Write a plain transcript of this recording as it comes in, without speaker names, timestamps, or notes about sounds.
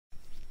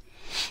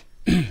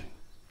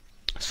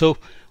So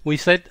we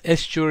said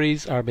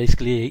estuaries are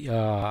basically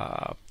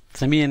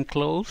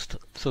semi-enclosed,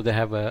 so they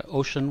have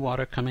ocean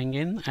water coming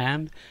in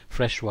and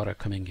fresh water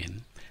coming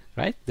in.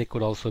 Right? They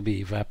could also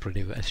be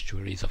evaporative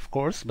estuaries, of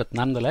course, but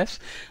nonetheless,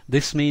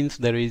 this means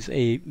there is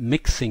a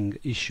mixing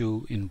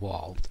issue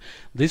involved.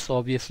 This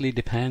obviously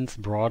depends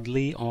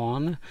broadly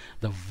on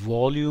the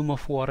volume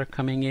of water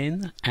coming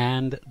in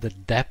and the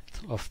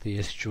depth of the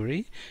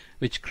estuary,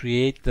 which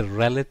create the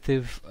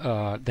relative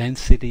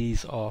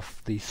densities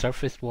of the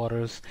surface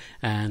waters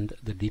and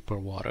the deeper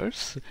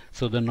waters.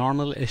 So the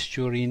normal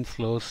estuarine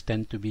flows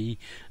tend to be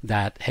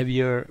that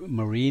heavier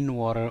marine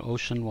water,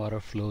 ocean water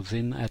flows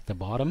in at the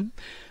bottom.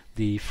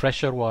 The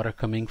fresher water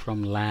coming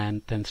from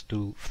land tends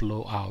to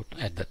flow out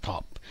at the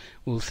top.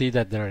 We'll see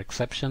that there are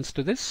exceptions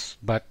to this,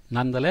 but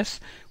nonetheless,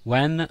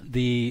 when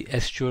the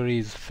estuary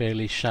is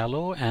fairly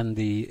shallow and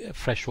the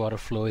freshwater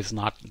flow is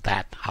not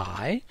that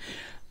high,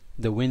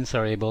 the winds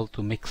are able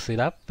to mix it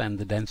up and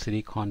the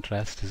density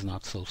contrast is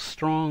not so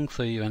strong,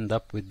 so you end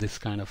up with this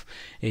kind of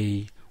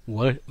a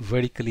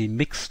vertically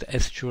mixed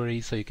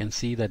estuary. So you can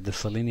see that the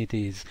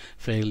salinity is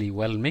fairly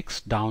well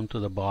mixed down to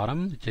the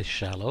bottom, which is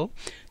shallow,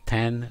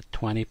 10,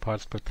 20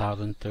 parts per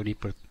thousand, 30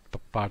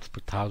 parts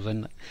per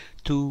thousand,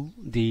 to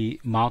the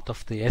mouth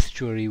of the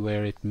estuary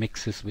where it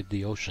mixes with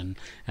the ocean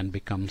and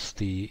becomes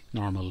the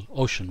normal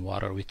ocean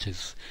water, which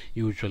is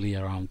usually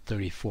around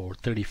 34,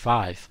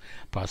 35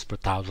 parts per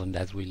thousand,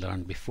 as we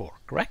learned before,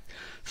 correct?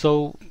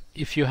 So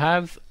if you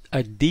have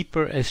a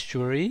deeper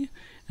estuary,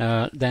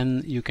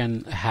 then you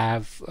can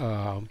have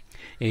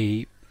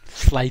a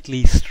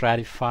slightly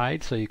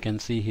stratified, so you can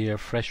see here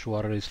fresh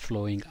water is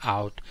flowing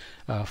out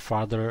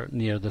farther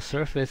near the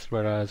surface,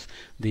 whereas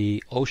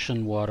the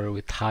ocean water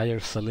with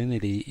higher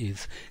salinity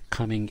is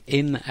coming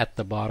in at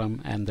the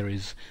bottom, and there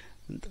is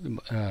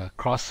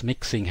cross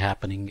mixing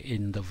happening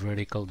in the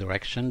vertical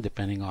direction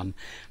depending on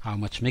how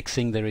much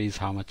mixing there is,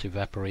 how much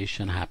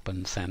evaporation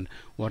happens, and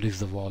what is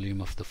the volume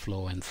of the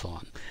flow, and so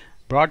on.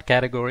 Broad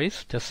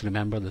categories, just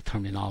remember the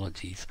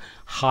terminologies.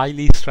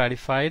 Highly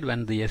stratified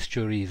when the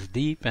estuary is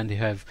deep and you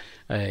have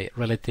a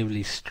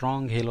relatively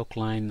strong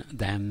halocline,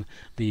 then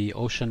the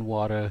ocean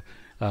water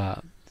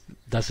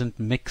doesn't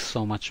mix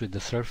so much with the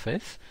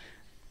surface.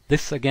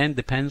 This again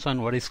depends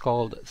on what is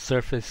called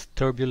surface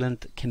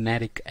turbulent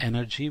kinetic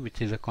energy, which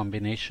is a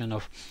combination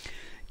of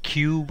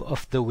cube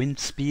of the wind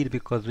speed,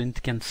 because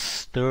wind can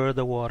stir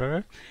the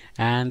water,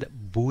 and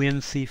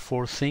buoyancy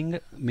forcing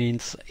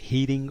means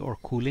heating or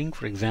cooling.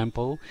 For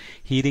example,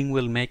 heating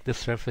will make the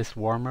surface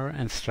warmer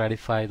and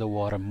stratify the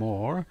water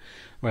more,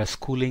 whereas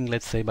cooling,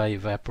 let's say by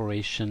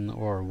evaporation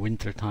or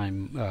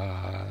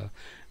wintertime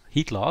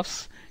heat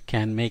loss,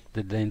 can make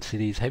the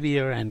densities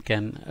heavier and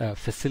can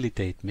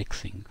facilitate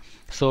mixing.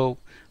 So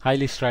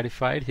highly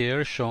stratified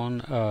here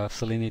shown,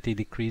 salinity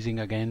decreasing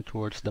again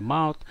towards the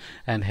mouth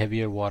and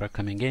heavier water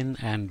coming in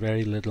and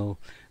very little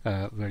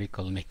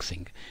vertical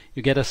mixing.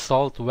 You get a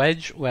salt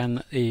wedge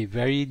when a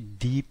very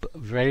deep,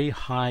 very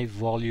high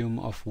volume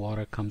of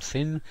water comes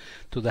in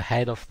to the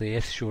head of the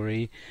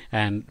estuary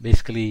and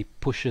basically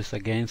pushes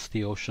against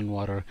the ocean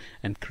water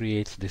and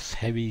creates this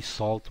heavy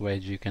salt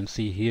wedge. You can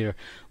see here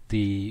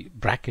the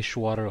brackish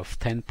water of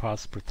 10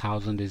 parts per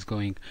thousand is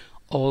going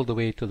all the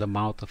way to the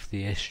mouth of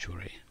the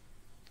estuary.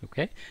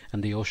 Okay,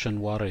 and the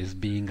ocean water is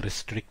being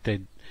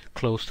restricted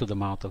close to the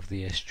mouth of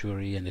the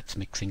estuary, and it's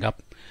mixing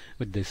up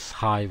with this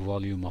high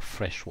volume of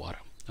fresh water.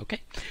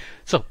 Okay,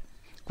 so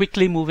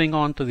quickly moving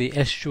on to the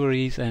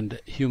estuaries and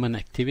human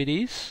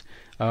activities.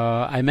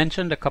 I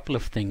mentioned a couple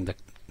of things,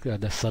 the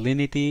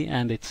salinity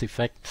and its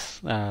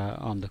effects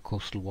on the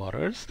coastal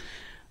waters,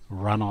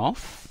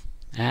 runoff,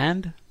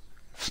 and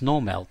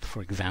snowmelt,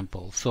 for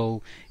example.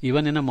 So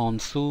even in a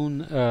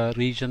monsoon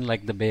region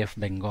like the Bay of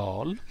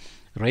Bengal,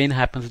 rain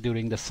happens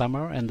during the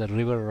summer and the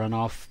river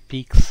runoff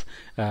peaks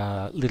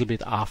a little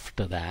bit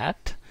after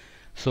that.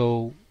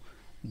 So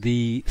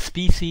the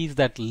species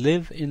that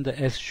live in the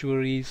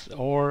estuaries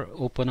or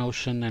open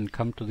ocean and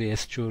come to the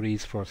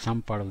estuaries for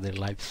some part of their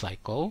life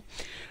cycle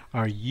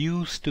are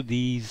used to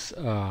these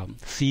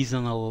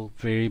seasonal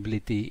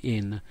variability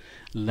in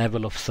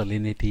level of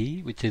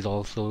salinity, which is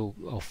also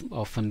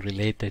often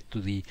related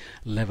to the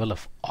level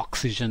of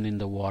oxygen in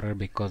the water,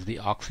 because the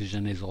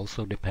oxygen is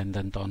also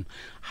dependent on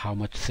how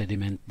much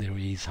sediment there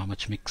is, how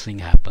much mixing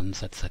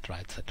happens, etc.,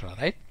 etc.,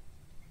 right?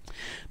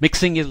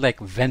 Mixing is like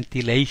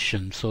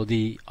ventilation, so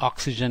the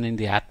oxygen in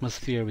the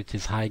atmosphere, which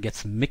is high,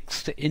 gets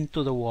mixed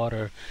into the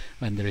water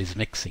when there is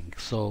mixing.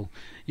 So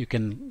you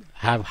can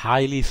have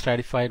highly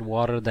stratified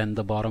water, then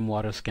the bottom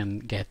waters can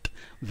get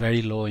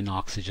very low in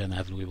oxygen,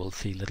 as we will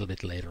see a little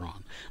bit later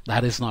on.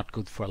 That is not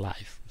good for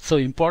life. So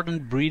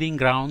important breeding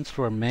grounds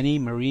for many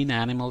marine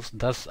animals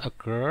does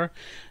occur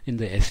in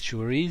the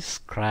estuaries.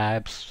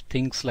 Crabs,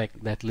 things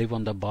like that live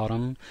on the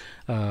bottom,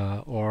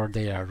 or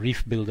they are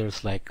reef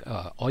builders like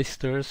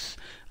oysters,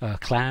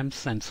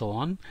 clams, and so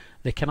on.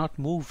 They cannot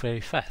move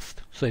very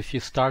fast. So if you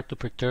start to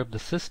perturb the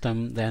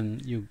system,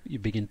 then you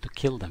begin to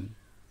kill them.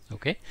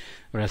 Okay,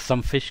 whereas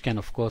some fish can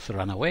of course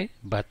run away,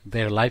 but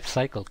their life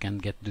cycle can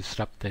get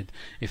disrupted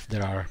if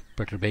there are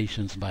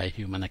perturbations by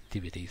human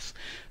activities.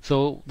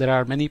 So there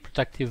are many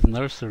protective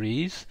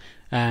nurseries,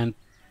 and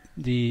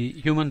the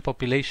human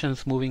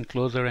populations moving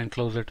closer and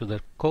closer to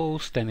the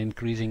coast and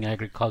increasing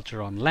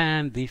agriculture on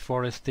land,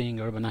 deforesting,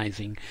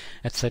 urbanizing,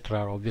 etc.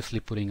 are obviously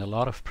putting a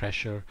lot of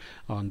pressure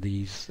on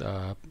these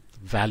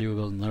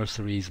valuable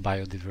nurseries,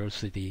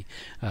 biodiversity,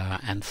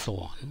 and so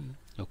on.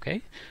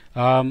 Okay.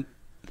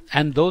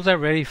 And those are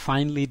very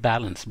finely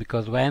balanced,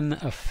 because when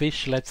a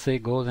fish, let's say,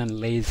 goes and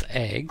lays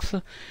eggs,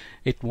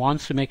 it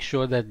wants to make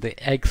sure that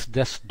the eggs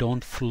just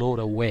don't float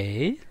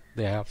away.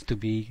 They have to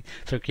be,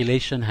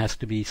 circulation has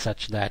to be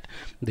such that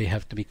they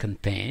have to be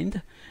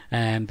contained,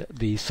 and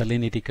the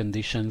salinity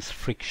conditions,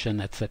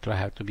 friction, etc.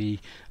 have to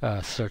be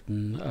a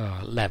certain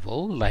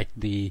level, like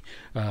the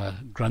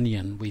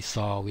grunion we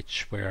saw,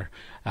 which were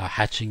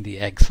hatching the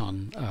eggs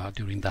on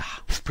during the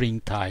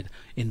spring tide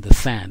in the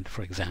sand,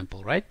 for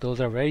example, right?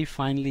 Those are very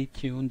finely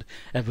tuned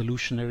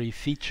evolutionary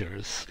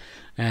features,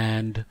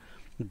 and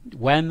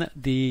when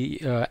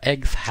the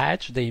eggs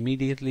hatch, they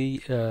immediately,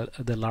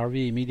 the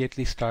larvae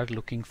immediately start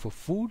looking for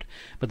food,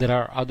 but there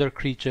are other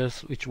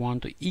creatures which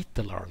want to eat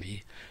the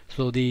larvae.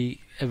 So the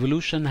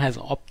evolution has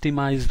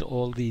optimized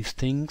all these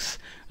things,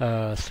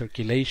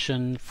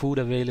 circulation, food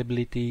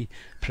availability,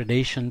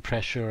 predation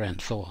pressure, and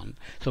so on.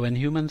 So when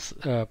humans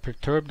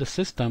perturb the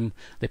system,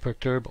 they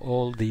perturb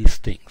all these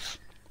things.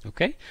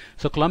 Okay,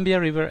 so Columbia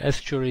River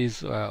estuary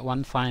is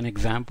one fine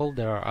example.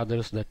 There are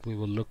others that we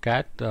will look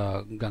at,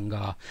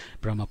 Ganga,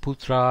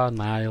 Brahmaputra,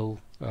 Nile,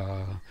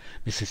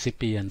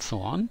 Mississippi, and so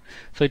on.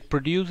 So it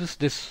produces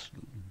this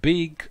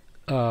big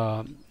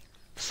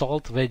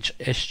salt wedge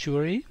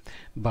estuary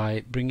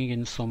by bringing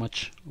in so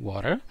much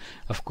water.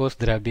 Of course,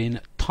 there have been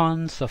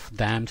tons of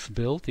dams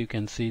built. You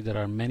can see there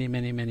are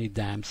many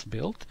dams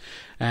built,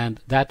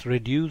 and that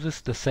reduces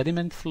the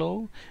sediment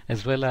flow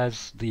as well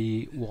as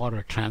the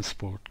water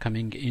transport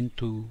coming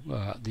into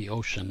the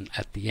ocean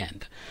at the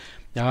end.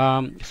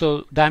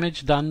 So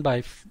damage done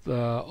by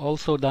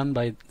also done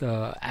by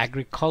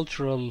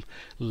agricultural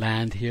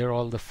land here.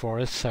 All the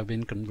forests have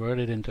been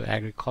converted into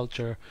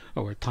agriculture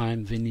over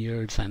time,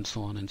 vineyards and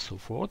so on and so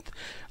forth.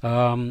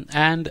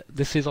 And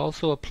this is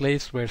also a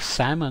place where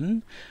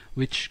salmon,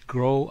 which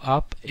grow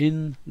up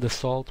in the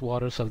salt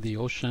waters of the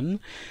ocean,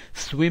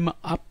 swim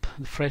up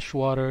the fresh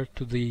water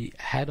to the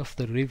head of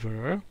the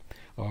river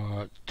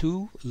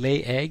to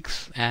lay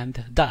eggs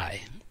and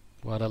die.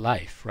 What a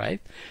life,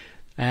 right?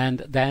 And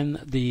then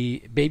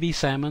the baby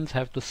salmons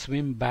have to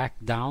swim back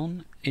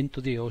down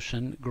into the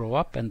ocean, grow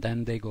up, and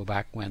then they go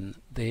back when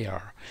they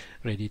are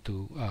ready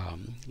to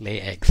lay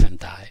eggs and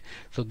die.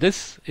 So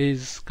this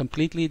is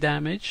completely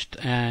damaged,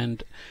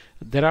 and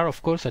there are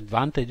of course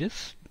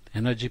advantages: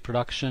 energy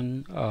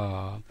production,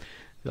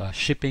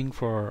 shipping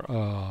for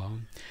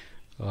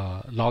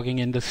logging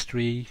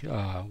industry,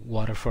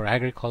 water for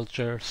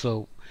agriculture.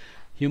 So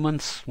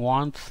humans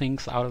want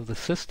things out of the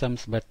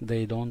systems, but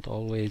they don't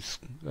always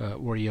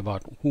worry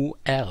about who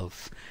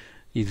else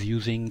is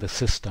using the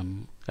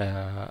system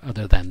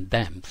other than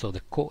them. So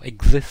the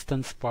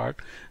coexistence part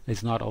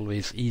is not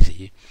always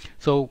easy.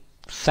 So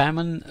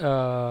salmon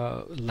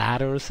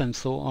ladders and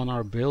so on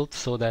are built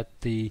so that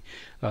the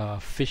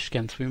fish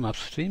can swim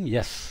upstream.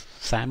 Yes,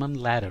 salmon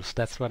ladders,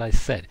 that's what I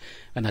said.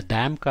 When a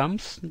dam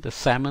comes, the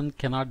salmon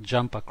cannot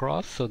jump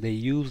across, so they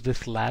use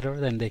this ladder,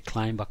 then they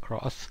climb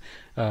across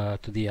to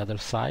the other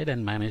side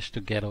and manage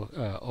to get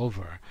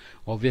over.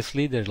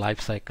 Obviously their life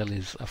cycle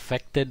is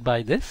affected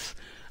by this,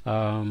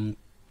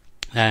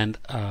 and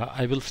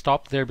I will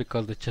stop there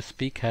because the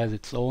Chesapeake has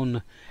its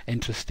own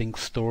interesting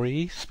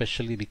story,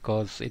 especially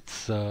because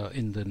it's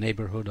in the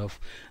neighborhood of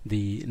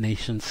the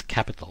nation's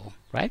capital,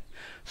 right?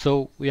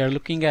 So we are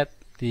looking at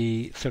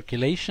the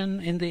circulation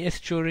in the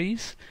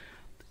estuaries,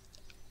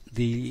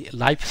 the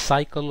life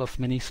cycle of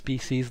many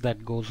species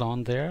that goes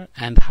on there,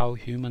 and how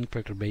human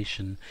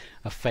perturbation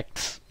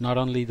affects not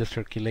only the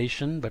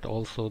circulation but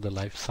also the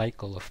life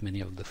cycle of many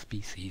of the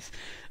species.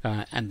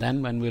 And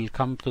then when we'll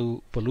come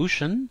to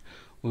pollution,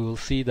 we will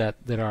see that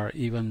there are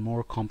even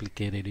more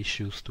complicated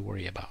issues to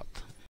worry about.